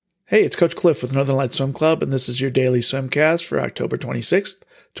Hey, it's Coach Cliff with Northern Lights Swim Club, and this is your daily swimcast for October 26th,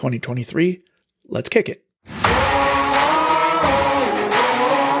 2023. Let's kick it.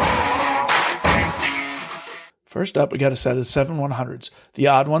 First up, we got a set of 7 100s. The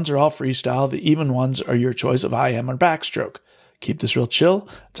odd ones are all freestyle. The even ones are your choice of IM or backstroke. Keep this real chill.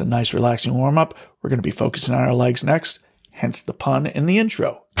 It's a nice, relaxing warm-up. We're going to be focusing on our legs next, hence the pun in the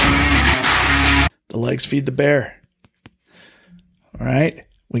intro. The legs feed the bear. All right.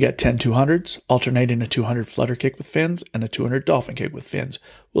 We got 10 200s, alternating a 200 flutter kick with fins and a 200 dolphin kick with fins.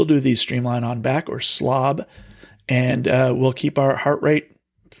 We'll do these streamline on back or slob, and we'll keep our heart rate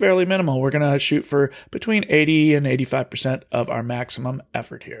fairly minimal. We're going to shoot for between 80 and 85% of our maximum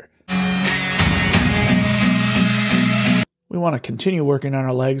effort here. We want to continue working on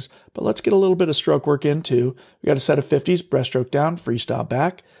our legs, but let's get a little bit of stroke work in too. We got a set of 50s, breaststroke down, freestyle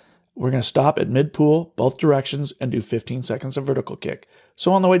back. We're going to stop at mid-pool, both directions, and do 15 seconds of vertical kick.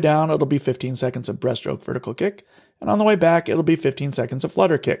 So on the way down, it'll be 15 seconds of breaststroke vertical kick, and on the way back, it'll be 15 seconds of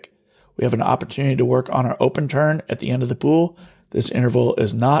flutter kick. We have an opportunity to work on our open turn at the end of the pool. This interval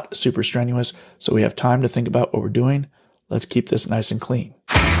is not super strenuous, so we have time to think about what we're doing. Let's keep this nice and clean.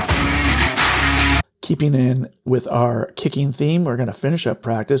 Keeping in with our kicking theme, we're going to finish up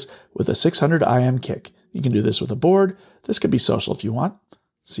practice with a 600 IM kick. You can do this with a board. This could be social if you want.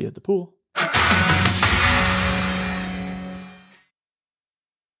 See you at the pool.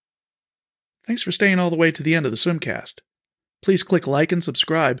 Thanks for staying all the way to the end of the swimcast. Please click like and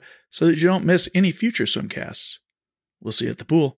subscribe so that you don't miss any future swimcasts. We'll see you at the pool.